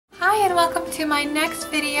Hi and welcome to my next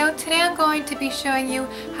video. Today I'm going to be showing you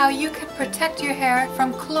how you can protect your hair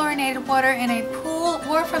from chlorinated water in a pool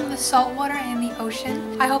or from the salt water in the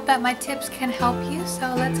ocean. I hope that my tips can help you,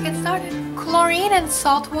 so let's get started. Chlorine and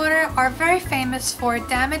salt water are very famous for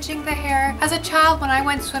damaging the hair. As a child, when I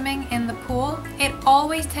went swimming in the pool, it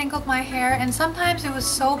always tangled my hair, and sometimes it was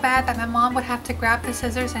so bad that my mom would have to grab the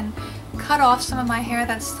scissors and cut off some of my hair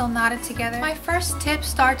that's still knotted together. My first tip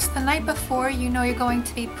starts the night before you know you're going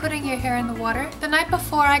to be putting your hair in the water. The night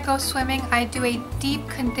before I go swimming, I do a deep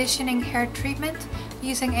conditioning hair treatment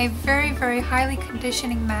using a very highly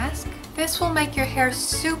conditioning mask. This will make your hair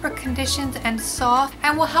super conditioned and soft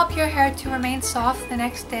and will help your hair to remain soft the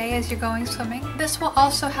next day as you're going swimming. This will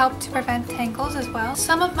also help to prevent tangles as well.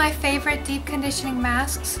 Some of my favorite deep conditioning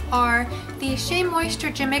masks are the Shea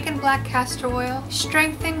Moisture Jamaican Black Castor Oil,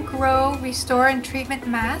 Strengthen, Grow, Restore and Treatment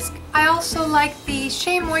Mask. I also like the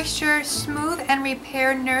Shea Moisture Smooth and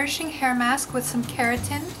Repair Nourishing Hair Mask with some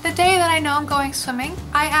keratin. The day that I know I'm going swimming,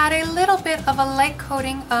 I add a little bit of a light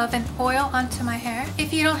coating of an oil onto my hair.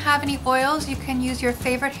 If you don't have any oils, you can use your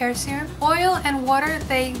favorite hair serum. Oil and water,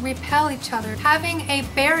 they repel each other. Having a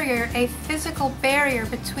barrier, a physical barrier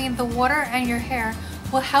between the water and your hair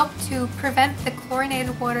will help to prevent the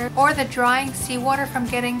chlorinated water or the drying seawater from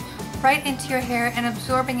getting right into your hair and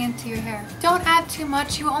absorbing into your hair. Don't add too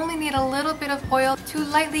much. You only need a little bit of oil to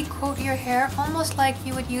lightly coat your hair, almost like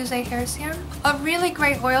you would use a hair serum. A really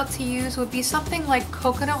great oil to use would be something like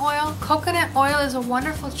coconut oil. Coconut oil is a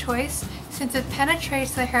wonderful choice since it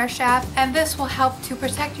penetrates the hair shaft, and this will help to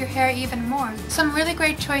protect your hair even more. Some really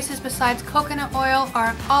great choices besides coconut oil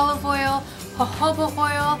are olive oil, jojoba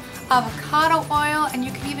oil, avocado oil, and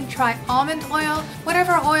you can even try almond oil.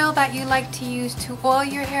 Whatever oil that you like to use to oil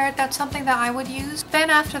your hair, that's something that I would use. Then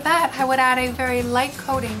after that, I would add a very light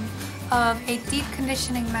coating of a deep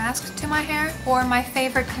conditioning mask to my hair, or my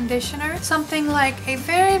favorite conditioner. Something like a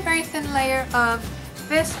very thin layer of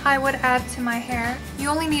this I would add to my hair. You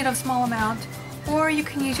only need a small amount. Or you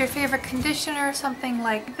can use your favorite conditioner, something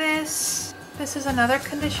like this. This is another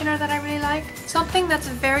conditioner that I really like. Something that's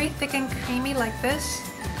very thick and creamy like this.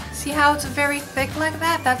 See how it's very thick like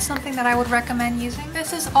that? That's something that I would recommend using.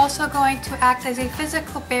 This is also going to act as a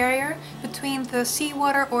physical barrier between the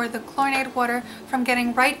seawater or the chlorinated water from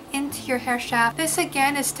getting right into your hair shaft. This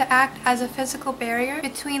again is to act as a physical barrier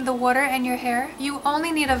between the water and your hair. You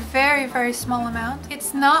only need a very small amount.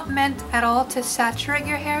 It's not meant at all to saturate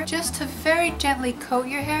your hair, just to very gently coat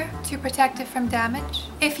your hair to protect it from damage.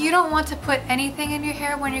 If you don't want to put anything in your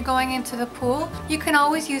hair when you're going into the pool, you can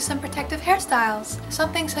always use some protective hairstyles.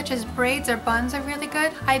 Something such as braids or buns are really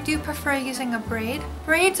good. I do prefer using a braid.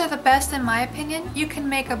 Braids are the best in my opinion. You can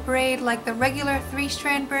make a braid like the regular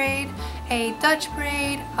 3-strand braid, a Dutch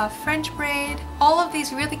braid, a French braid. All of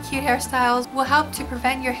these really cute hairstyles will help to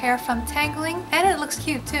prevent your hair from tangling, and it looks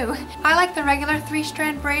cute too. I like the regular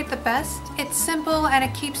 3-strand braid the best. It's simple and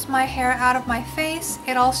it keeps my hair out of my face.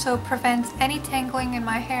 It also prevents any tangling in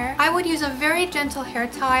my hair. I would use a very gentle hair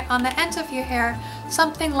tie on the ends of your hair,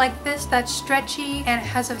 something like this that's stretchy and it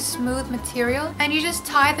has a smooth material, and you just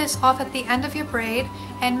tie this off at the end of your braid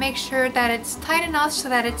and make sure that it's tight enough so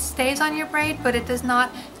that it stays on your braid but it does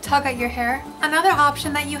not tug at your hair. Another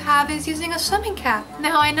option that you have is using a swimming cap.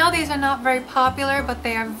 Now I know these are not very popular, but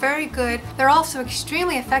they are very good. They're also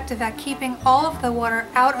extremely effective at keeping all of the water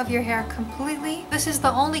out of your hair completely. This is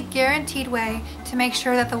the only guaranteed way to make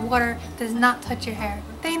sure that the water does not touch your hair.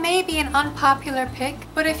 They may be an unpopular pick,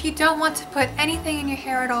 but if you don't want to put anything in your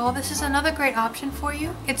hair at all, this is another great option for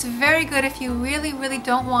you. It's very good if you really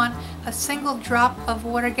don't want a single drop of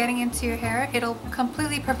water getting into your hair. It'll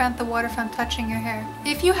completely prevent the water from touching your hair.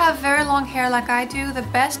 If you have very long hair like I do, the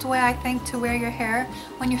best way I think to wear your hair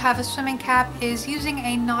when you have a swimming cap is using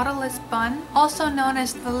a Nautilus bun, also known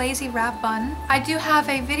as the lazy wrap bun. I do have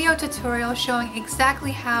a video tutorial showing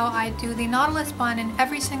exactly how I do the Nautilus bun in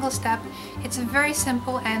every single step. It's very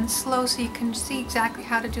simple and slow, so you can see exactly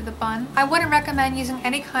how to do the bun. I wouldn't recommend using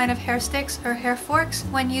any kind of hair sticks or hair forks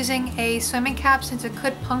when using a swimming cap, since it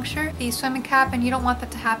could puncture the swimming cap and you don't want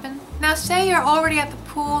that to happen. Now say you're already at the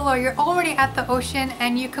pool or you're already at the ocean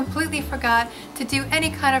and you completely forgot to do any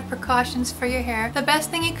kind of precautions for your hair. The best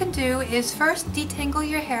thing you can do is first detangle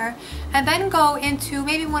your hair and then go into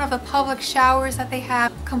maybe one of the public showers that they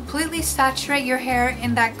have. Completely saturate your hair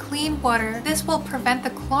in that clean water. This will prevent the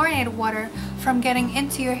chlorinated water from getting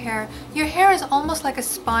into your hair. Your hair is almost like a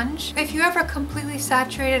sponge. If you ever completely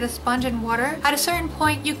saturated a sponge in water, at a certain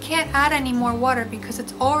point you can't add any more water because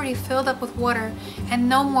it's already filled up with water and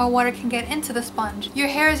no more water water can get into the sponge. Your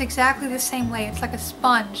hair is exactly the same way. It's like a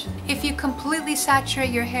sponge. If you completely saturate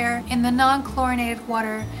your hair in the non-chlorinated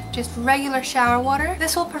water, just regular shower water,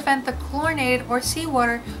 this will prevent the chlorinated or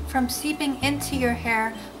seawater from seeping into your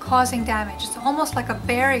hair, causing damage. It's almost like a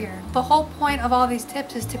barrier. The whole point of all these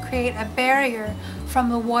tips is to create a barrier from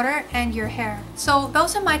the water and your hair. So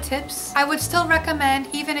those are my tips. I would still recommend,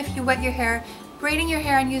 even if you wet your hair, braiding your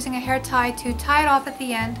hair and using a hair tie to tie it off at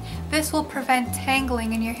the end. This will prevent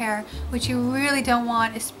tangling in your hair, which you really don't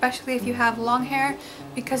want, especially if you have long hair,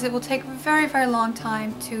 because it will take a very, very long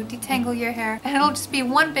time to detangle your hair, and it'll just be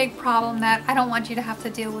one big problem that I don't want you to have to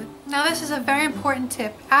deal with. Now, this is a very important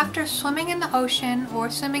tip. After swimming in the ocean or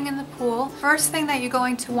swimming in the pool, first thing that you're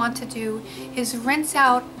going to want to do is rinse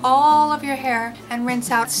out all of your hair and rinse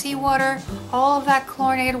out seawater, all of that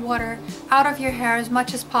chlorinated water out of your hair as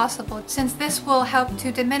much as possible, since this will help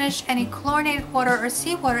to diminish any chlorinated water or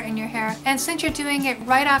seawater in your hair. And since you're doing it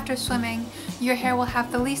right after swimming, your hair will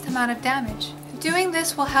have the least amount of damage. Doing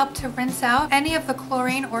this will help to rinse out any of the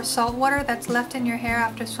chlorine or salt water that's left in your hair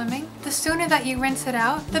after swimming. The sooner that you rinse it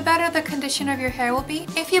out, the better the condition of your hair will be.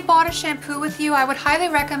 If you bought a shampoo with you, I would highly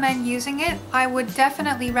recommend using it. I would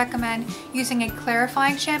definitely recommend using a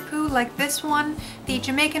clarifying shampoo like this one, the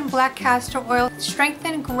Jamaican Black Castor Oil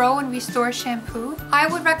Strengthen, Grow, and Restore Shampoo. I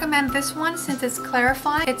would recommend this one since it's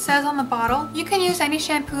clarifying. It says on the bottle. You can use any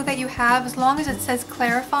shampoo that you have as long as it says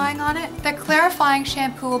clarifying on it. The clarifying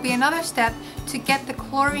shampoo will be another step to get the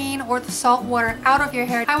chlorine or the salt water out of your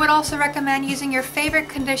hair. I would also recommend using your favorite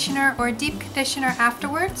conditioner or deep conditioner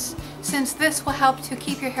afterwards, since this will help to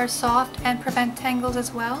keep your hair soft and prevent tangles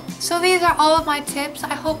as well. So these are all of my tips.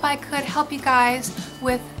 I hope I could help you guys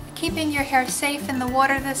with keeping your hair safe in the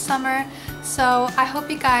water this summer. So I hope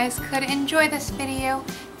you guys could enjoy this video.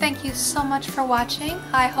 Thank you so much for watching.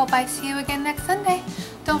 I hope I see you again next Sunday.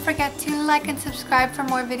 Don't forget to like and subscribe for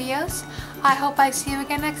more videos. I hope I see you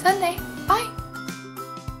again next Sunday. Bye!